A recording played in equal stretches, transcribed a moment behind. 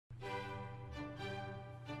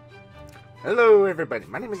Hello everybody,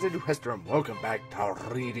 my name is Andrew Hester and welcome back to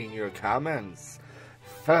Reading Your Comments.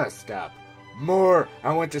 First up, more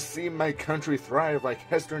I want to see my country thrive like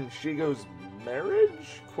Hester and Shigo's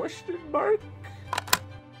marriage? Question mark?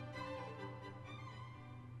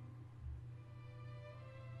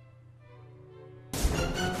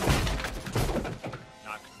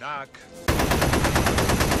 Knock, knock.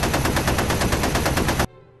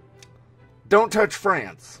 Don't touch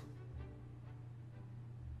France.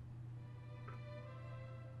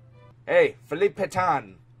 Hey, Philippe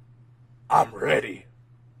Pétain. I'm ready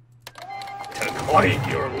to clean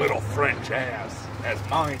your little French ass as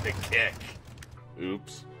mine to kick.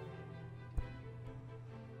 Oops.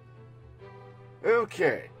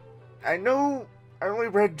 Okay. I know I only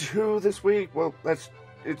read 2 this week. Well, it's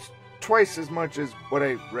twice as much as what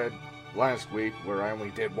I read last week, where I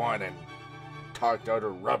only did 1 and talked utter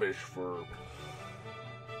rubbish for,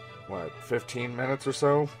 15 minutes or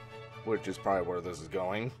so? Which is probably where this is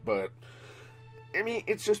going, but I mean,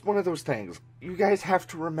 it's just one of those things. You guys have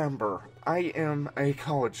to remember, I am a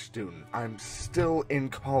college student. I'm still in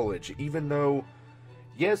college, even though,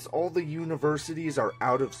 yes, all the universities are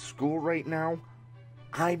out of school right now.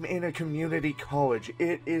 I'm in a community college.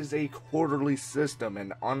 It is a quarterly system,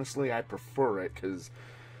 and honestly, I prefer it, because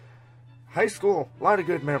high school, a lot of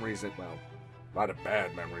good memories, well, a lot of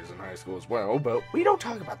bad memories in high school as well, but we don't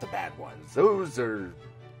talk about the bad ones. Those are...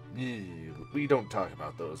 we don't talk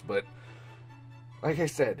about those, but like I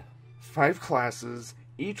said, 5 classes,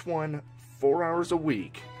 each one 4 hours a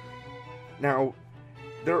week. Now,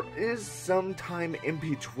 there is some time in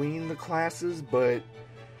between the classes, but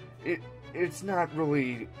it's not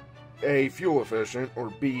really A, fuel efficient,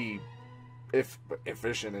 or B,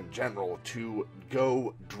 efficient in general, to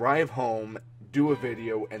go drive home, do a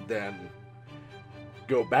video, and then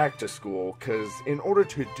go back to school, because in order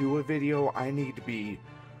to do a video, I need to be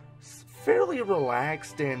fairly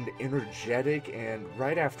relaxed and energetic, and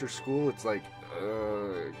right after school, it's like,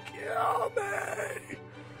 kill me!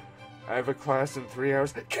 I have a class in 3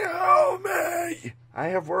 hours, kill me! I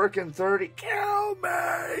have work in 30, kill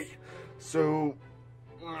me! So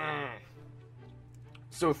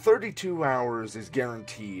 32 hours is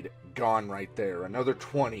guaranteed, gone right there. Another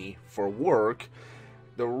 20 for work.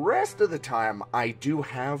 The rest of the time I do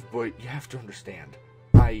have, but you have to understand,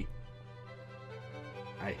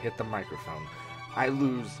 I hit the microphone. I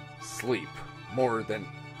lose sleep more than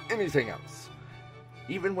anything else.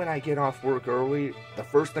 Even when I get off work early, the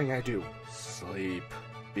first thing I do, sleep,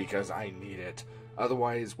 because I need it.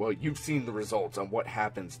 Otherwise, well, you've seen the results on what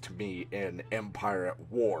happens to me in Empire at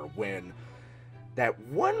War, when that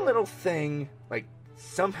one little thing, like,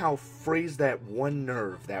 somehow frays that one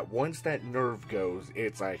nerve, that once that nerve goes,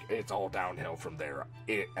 it's like, it's all downhill from there.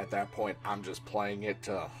 At that point, I'm just playing it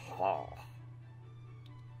to,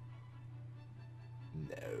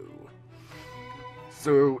 no.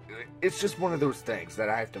 So, it's just one of those things that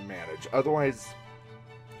I have to manage. Otherwise,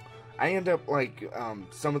 I end up like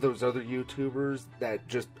some of those other YouTubers that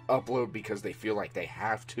just upload because they feel like they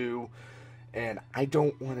have to. And I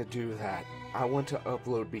don't want to do that. I want to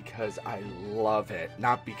upload because I love it.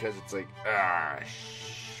 Not because it's like,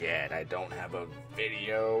 shit, I don't have a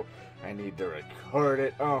video. I need to record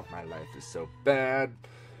it. Oh, my life is so bad.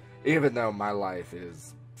 Even though my life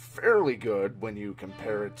is fairly good when you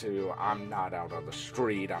compare it to, I'm not out on the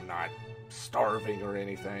street, I'm not starving or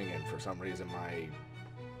anything, and for some reason my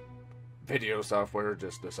video software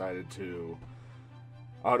just decided to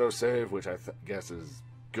autosave, which I guess is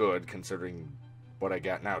good considering what I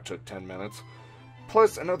got now took 10 minutes.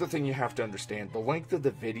 Plus, another thing you have to understand, the length of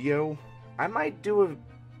the video, I might do a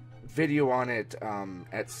video on it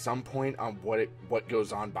at some point on what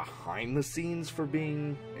goes on behind the scenes for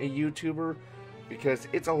being a YouTuber, because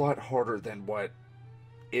it's a lot harder than what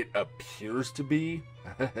it appears to be.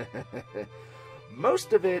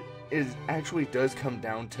 Most of it actually does come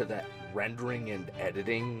down to that rendering and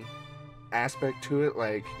editing aspect to it.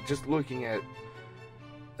 Like, just looking at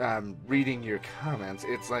reading your comments,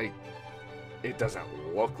 it's like, it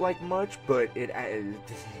doesn't look like much, but it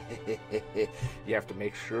you have to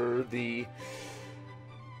make sure the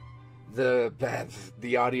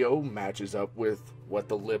audio matches up with what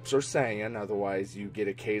the lips are saying, otherwise you get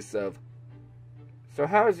a case of, so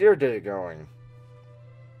how's your day going?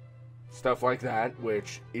 Stuff like that,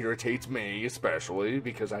 which irritates me especially,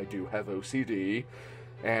 because I do have OCD,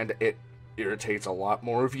 and it irritates a lot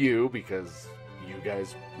more of you, because you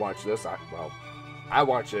guys watch this, I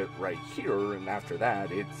watch it right here, and after that,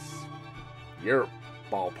 it's your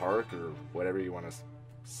ballpark, or whatever you want to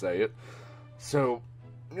say it. So,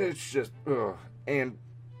 it's just, and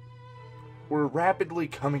we're rapidly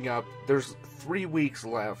coming up. There's 3 weeks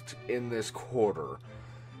left in this quarter.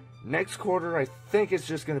 Next quarter, I think it's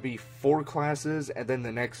just going to be 4 classes, and then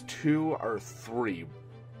the next 2 are 3.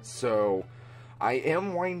 So, I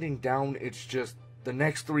am winding down. It's just the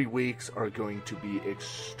next 3 weeks are going to be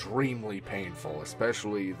extremely painful,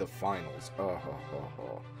 especially the finals.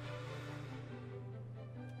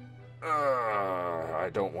 I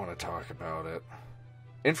don't want to talk about it.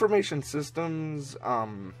 Information systems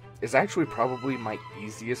is actually probably my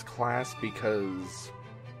easiest class because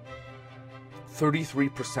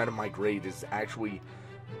 33% of my grade is actually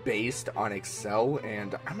based on Excel,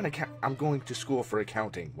 and I'm going to school for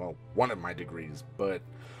accounting. Well, one of my degrees, but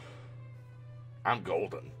I'm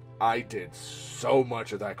golden. I did so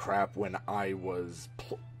much of that crap when I was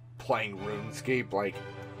playing RuneScape. Like,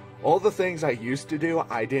 all the things I used to do,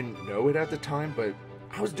 I didn't know it at the time, but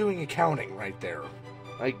I was doing accounting right there.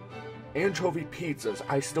 Like, anchovy pizzas,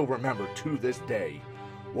 I still remember to this day,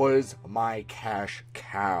 was my cash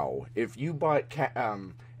cow. If you bought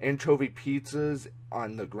anchovy pizzas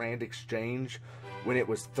on the Grand Exchange when it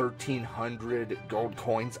was 1,300 gold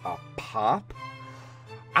coins a pop,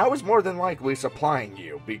 I was more than likely supplying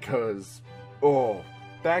you because,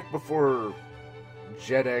 back before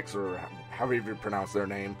JetX, or however you pronounce their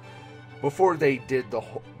name, before they did the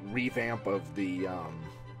whole revamp of the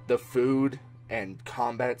food and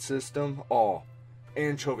combat system,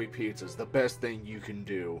 anchovy pizza's the best thing you can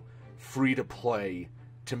do, free to play,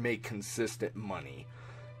 to make consistent money.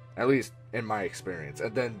 At least in my experience.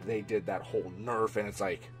 And then they did that whole nerf, and it's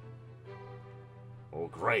like, well,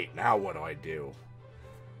 great, now what do I do?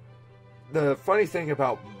 The funny thing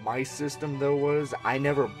about my system, though, was I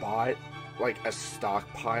never bought, like, a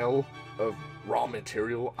stockpile of raw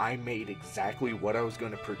material. I made exactly what I was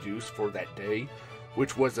going to produce for that day,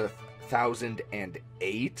 which was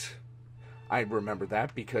 1,008. I remember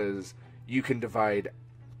that because you can divide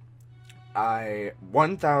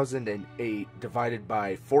 1,008 divided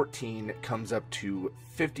by 14 comes up to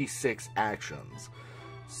 56 actions.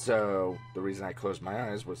 So the reason I closed my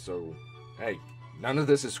eyes was so, hey, none of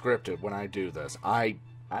this is scripted when I do this. I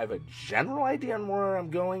have a general idea on where I'm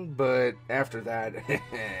going, but after that,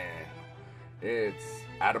 it's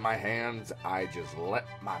out of my hands. I just let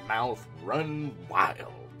my mouth run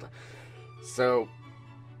wild. So,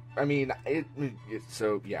 I mean,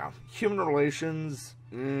 so yeah, human relations,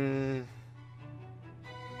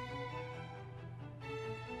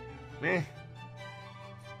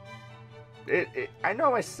 I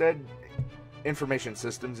know I said information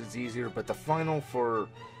systems is easier, but the final for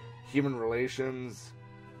human relations,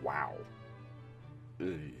 wow.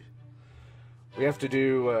 Ugh. We have to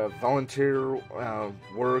do volunteer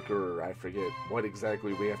work, or I forget what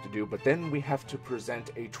exactly we have to do, but then we have to present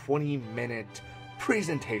a 20-minute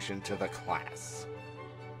presentation to the class.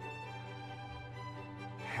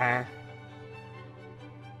 Huh?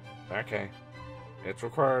 Okay. It's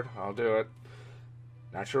required. I'll do it.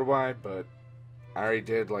 Not sure why, but I already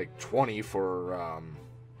did like 20 for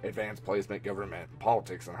advanced placement, government, and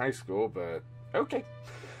politics in high school, but okay.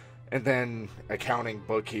 And then accounting,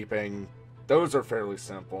 bookkeeping, those are fairly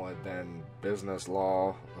simple. And then business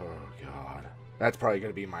law, oh god. That's probably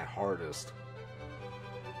going to be my hardest.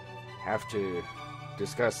 Have to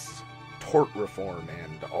discuss tort reform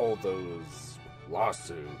and all those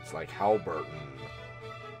lawsuits like Halliburton,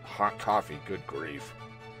 hot coffee, good grief.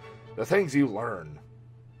 The things you learn.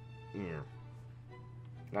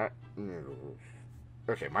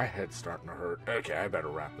 Okay, my head's starting to hurt. Okay, I better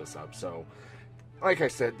wrap this up. So, like I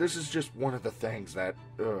said, this is just one of the things that,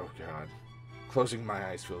 oh god, closing my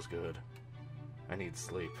eyes feels good. I need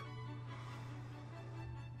sleep.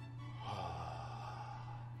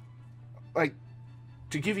 Like,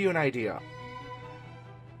 to give you an idea,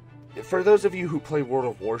 for those of you who play World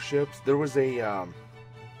of Warships, there was an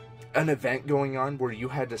event going on where you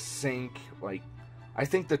had to sink, like, I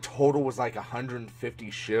think the total was like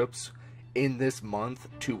 150 ships in this month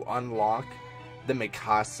to unlock the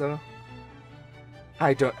Mikasa.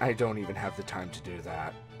 I don't even have the time to do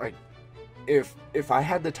that. Like, if I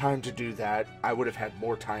had the time to do that, I would have had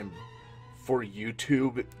more time for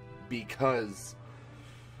YouTube, because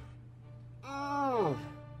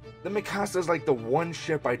the Mikasa is like the one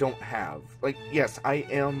ship I don't have. Like, yes, I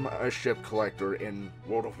am a ship collector in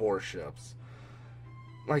World of Warships.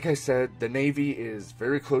 Like I said, the Navy is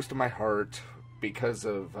very close to my heart because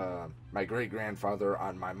of my great-grandfather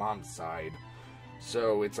on my mom's side.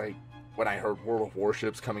 So it's like, when I heard World of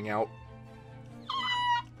Warships coming out.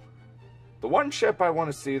 The one ship I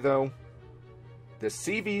want to see, though, the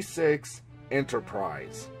CV-6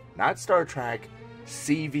 Enterprise. Not Star Trek,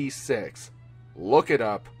 CV-6. Look it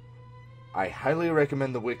up. I highly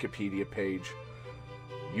recommend the Wikipedia page.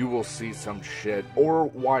 You will see some shit. Or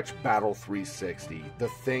watch Battle 360. The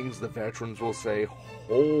things the veterans will say,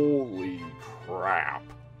 holy crap.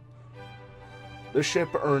 The ship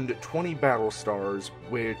earned 20 battle stars,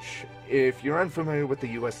 which, if you're unfamiliar with the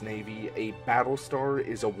US Navy, a battle star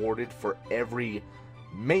is awarded for every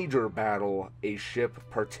major battle a ship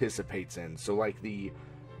participates in. So like the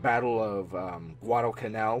Battle of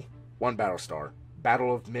Guadalcanal, 1 battle star.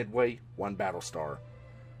 Battle of Midway, 1 battle star.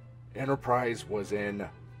 Enterprise was in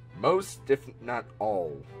most, if not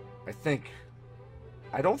all.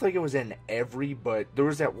 I don't think it was in every, but there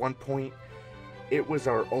was at one point, it was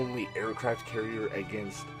our only aircraft carrier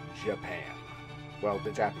against Japan. Well,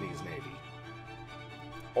 the Japanese Navy.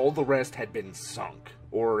 All the rest had been sunk,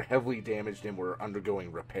 or heavily damaged and were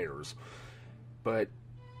undergoing repairs. But,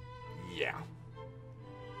 yeah.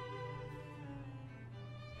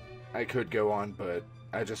 I could go on, but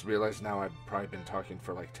I just realized now I've probably been talking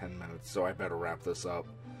for like 10 minutes, so I better wrap this up.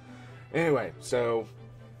 Anyway, so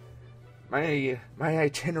my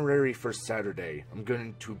itinerary for Saturday, I'm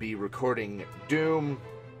going to be recording Doom.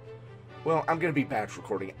 Well, I'm going to be batch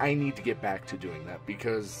recording. I need to get back to doing that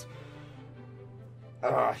because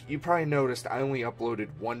you probably noticed I only uploaded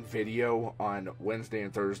 1 video on Wednesday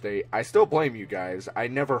and Thursday. I still blame you guys. I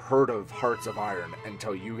never heard of Hearts of Iron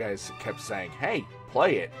until you guys kept saying, hey,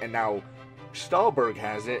 play it. And now Stahlberg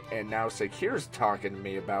has it, and now Sekir's talking to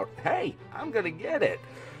me about, hey, I'm going to get it.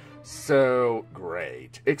 So,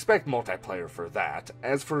 great. Expect multiplayer for that.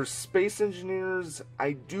 As for Space Engineers,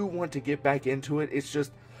 I do want to get back into it. It's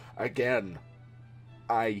just, again,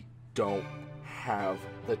 I don't have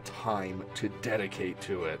the time to dedicate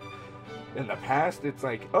to it. In the past, it's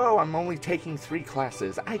like, oh, I'm only taking 3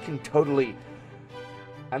 classes. I'm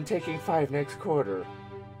taking 5 next quarter.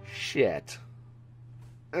 Shit.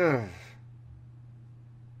 Ugh.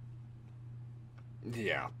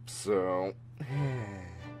 Yeah, so...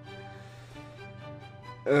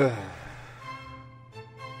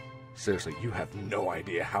 Seriously, you have no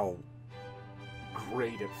idea how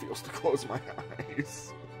great it feels to close my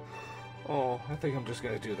eyes. Oh, I think I'm just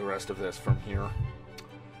gonna do the rest of this from here.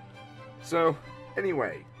 So,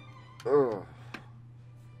 anyway.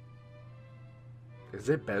 Is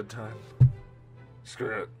it bedtime?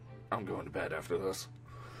 Screw it. I'm going to bed after this.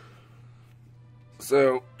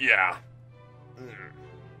 So, yeah.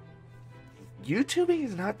 YouTubing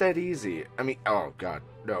is not that easy. I mean, oh god,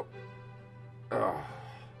 no.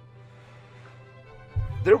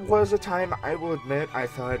 There was a time, I will admit, I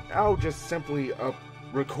thought, I'll just simply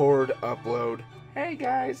record, upload. Hey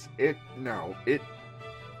guys, it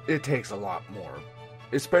takes a lot more.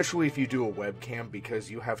 Especially if you do a webcam,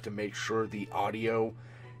 because you have to make sure the audio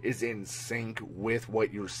is in sync with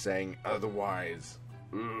what you're saying. Otherwise,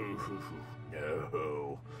 ooh,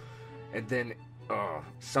 no. And then,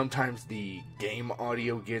 sometimes the game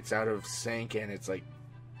audio gets out of sync, and it's like,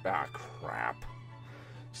 ah, crap.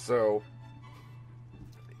 So,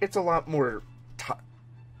 it's a lot more,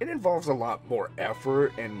 it involves a lot more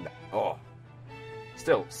effort, and,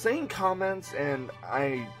 still, seeing comments, and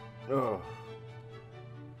I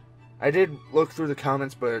did look through the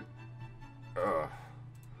comments, but,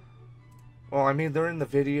 well, I mean, they're in the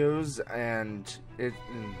videos, and it,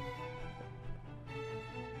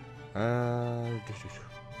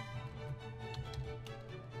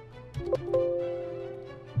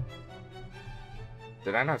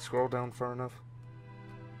 did I not scroll down far enough?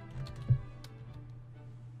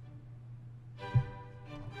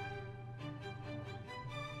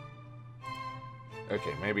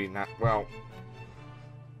 Okay, maybe not. Well,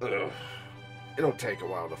 it'll take a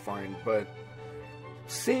while to find, but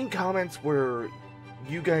seeing comments where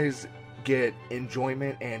you guys get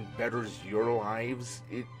enjoyment and betters your lives,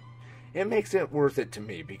 it makes it worth it to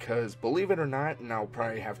me, because believe it or not, and I'll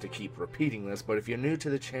probably have to keep repeating this, but if you're new to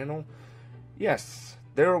the channel, yes,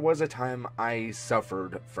 there was a time I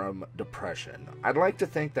suffered from depression. I'd like to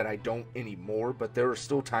think that I don't anymore, but there are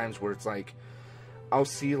still times where it's like, I'll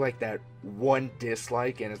see like that one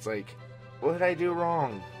dislike, and it's like, what did I do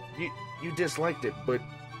wrong? You disliked it, but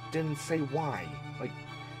didn't say why. Like,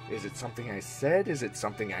 is it something I said? Is it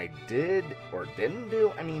something I did or didn't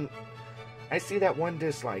do? I mean, I see that one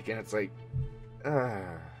dislike, and it's like,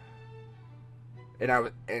 and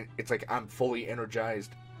it's like I'm fully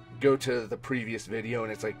energized. Go to the previous video,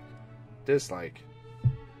 and it's like, dislike.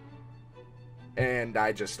 And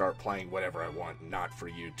I just start playing whatever I want, not for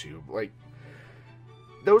YouTube. Like,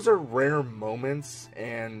 those are rare moments,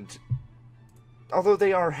 and although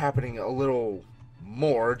they are happening a little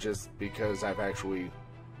more just because I've actually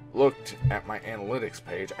looked at my analytics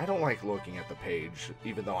page. I don't like looking at the page,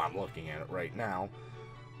 even though I'm looking at it right now.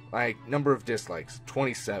 Like, number of dislikes,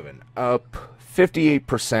 27. Up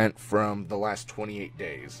 58% from the last 28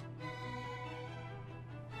 days.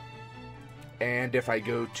 And if I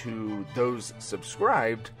go to those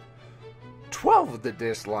subscribed, 12 of the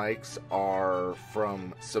dislikes are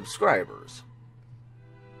from subscribers.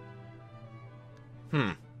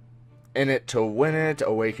 In It to Win It,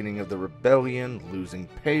 Awakening of the Rebellion, Losing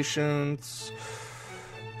Patience,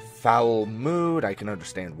 Foul Mood, I can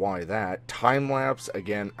understand why that. Time Lapse,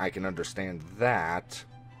 again, I can understand that.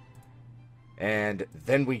 And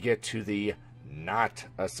then we get to the not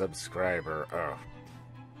a subscriber. Ugh.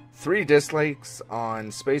 3 dislikes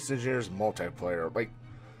on Space Engineers Multiplayer. Like,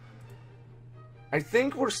 I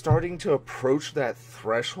think we're starting to approach that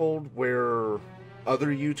threshold where other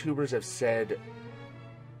YouTubers have said,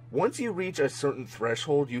 once you reach a certain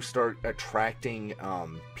threshold, you start attracting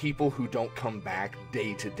people who don't come back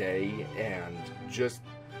day to day, and just,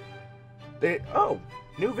 oh,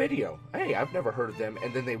 new video. Hey, I've never heard of them.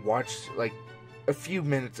 And then they watch, like, a few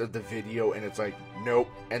minutes of the video, and it's like, nope.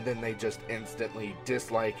 And then they just instantly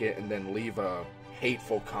dislike it, and then leave a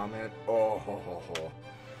hateful comment. Oh,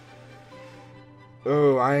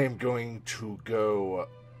 I am going to go...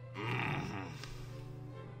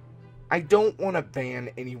 I don't want to ban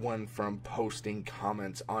anyone from posting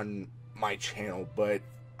comments on my channel, but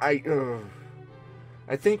I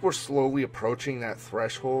think we're slowly approaching that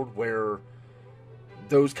threshold where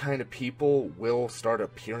those kind of people will start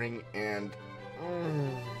appearing, and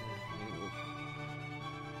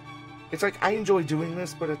it's like, I enjoy doing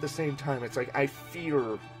this, but at the same time, it's like, I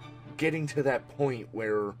fear getting to that point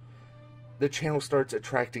where the channel starts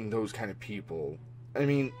attracting those kind of people. I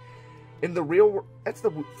mean, in the real world, that's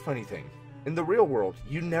the funny thing. In the real world,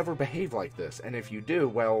 you never behave like this. And if you do,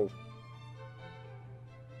 well,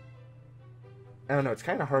 I don't know, it's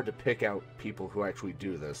kind of hard to pick out people who actually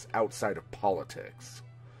do this outside of politics.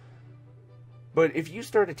 But if you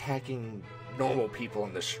start attacking normal people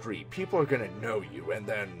in the street, people are going to know you and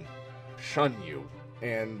then shun you.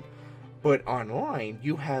 But online,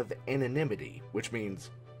 you have anonymity, which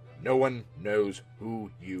means no one knows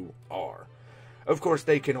who you are. Of course,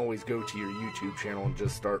 they can always go to your YouTube channel and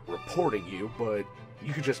just start reporting you, but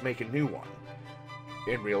you could just make a new one.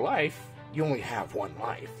 In real life, you only have one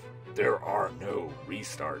life. There are no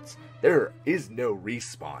restarts. There is no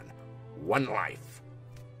respawn. One life.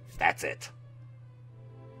 That's it.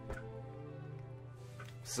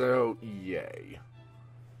 So, yay.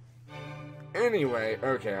 Anyway,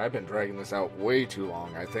 okay, I've been dragging this out way too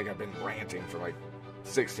long. I think I've been ranting for like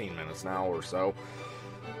 16 minutes now or so.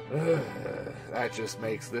 That just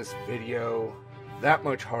makes this video that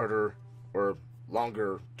much harder or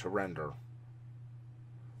longer to render.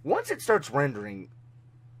 Once it starts rendering,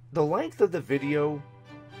 the length of the video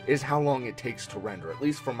is how long it takes to render, at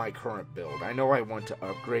least for my current build. I know I want to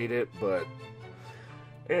upgrade it, but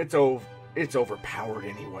it's overpowered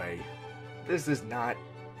anyway. This is not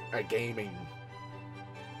a gaming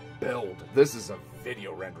build. This is a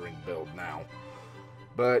video rendering build now.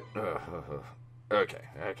 But, okay.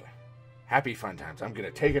 Happy fun times. I'm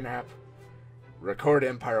gonna take a nap, record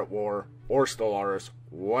Empire at War, or Stellaris,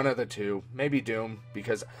 one of the two, maybe Doom,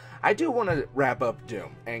 because I do want to wrap up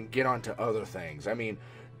Doom and get on to other things. I mean,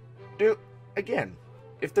 Doom, again,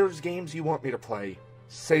 if there's games you want me to play,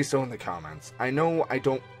 say so in the comments. I know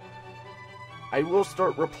I will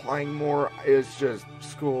start replying more, it's just,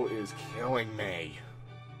 school is killing me.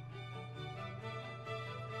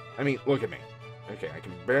 I mean, look at me. Okay, I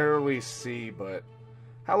can barely see, but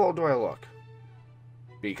how old do I look?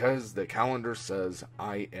 Because the calendar says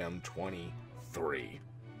I am 23.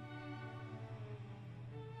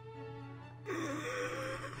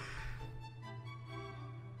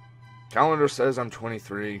 Calendar says I'm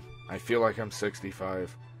 23. I feel like I'm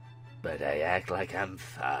 65. But I act like I'm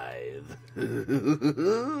 5.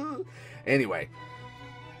 Anyway.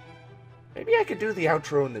 Maybe I could do the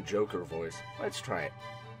outro in the Joker voice. Let's try it.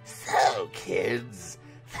 So, kids,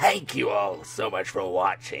 thank you all so much for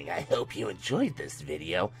watching. I hope you enjoyed this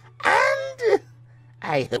video, and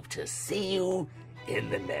I hope to see you in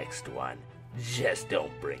the next one. Just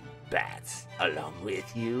don't bring bats along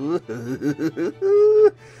with you.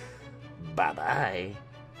 Bye-bye,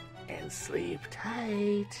 and sleep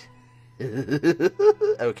tight.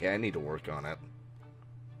 Okay, I need to work on it.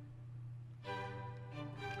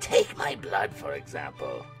 Take my blood, for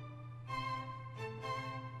example.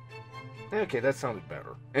 Okay, that sounded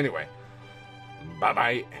better. Anyway,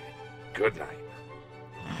 bye-bye, and good night.